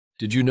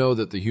Did you know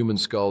that the human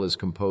skull is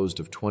composed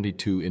of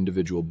 22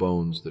 individual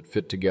bones that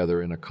fit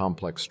together in a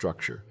complex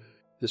structure?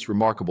 This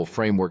remarkable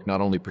framework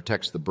not only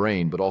protects the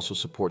brain, but also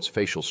supports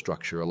facial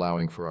structure,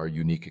 allowing for our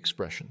unique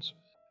expressions.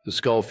 The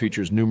skull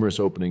features numerous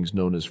openings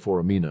known as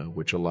foramina,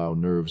 which allow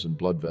nerves and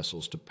blood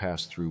vessels to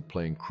pass through,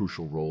 playing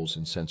crucial roles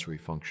in sensory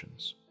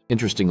functions.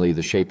 Interestingly,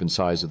 the shape and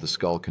size of the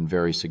skull can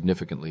vary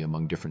significantly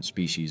among different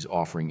species,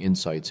 offering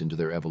insights into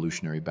their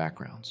evolutionary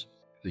backgrounds.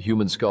 The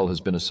human skull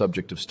has been a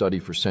subject of study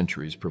for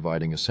centuries,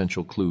 providing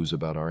essential clues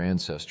about our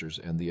ancestors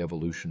and the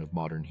evolution of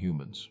modern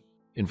humans.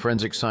 In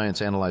forensic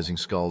science, analyzing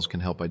skulls can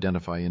help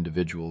identify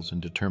individuals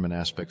and determine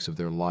aspects of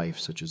their life,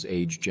 such as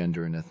age,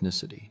 gender, and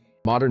ethnicity.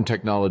 Modern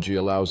technology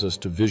allows us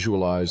to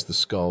visualize the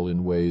skull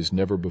in ways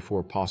never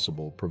before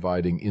possible,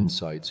 providing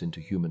insights into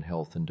human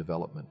health and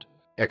development.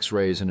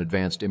 X-rays and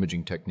advanced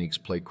imaging techniques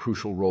play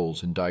crucial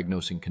roles in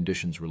diagnosing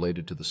conditions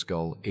related to the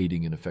skull,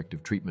 aiding in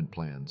effective treatment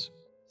plans.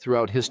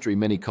 Throughout history,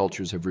 many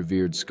cultures have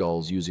revered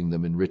skulls, using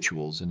them in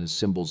rituals and as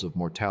symbols of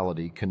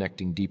mortality,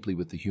 connecting deeply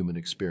with the human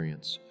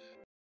experience.